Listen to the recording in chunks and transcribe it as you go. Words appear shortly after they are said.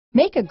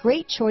Make a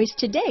great choice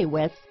today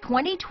with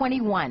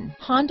 2021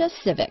 Honda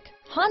Civic.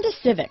 Honda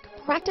Civic,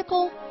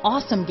 practical,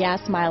 awesome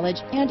gas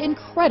mileage, and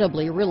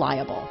incredibly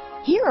reliable.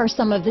 Here are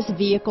some of this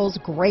vehicle's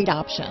great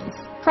options: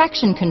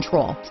 traction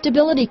control,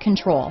 stability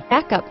control,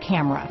 backup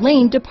camera,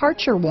 lane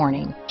departure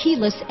warning,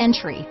 keyless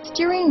entry,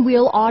 steering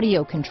wheel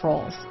audio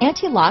controls,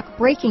 anti-lock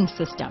braking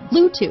system,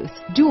 Bluetooth,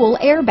 dual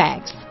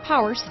airbags,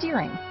 power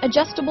steering,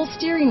 adjustable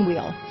steering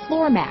wheel,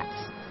 floor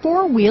mats,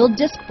 four-wheel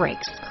disc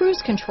brakes,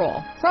 cruise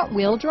control,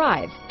 front-wheel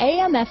drive,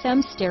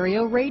 AM/FM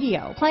stereo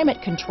radio,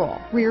 climate control,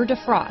 rear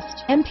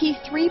defrost,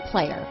 MP3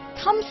 player.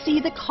 Come see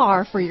the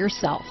car for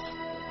yourself.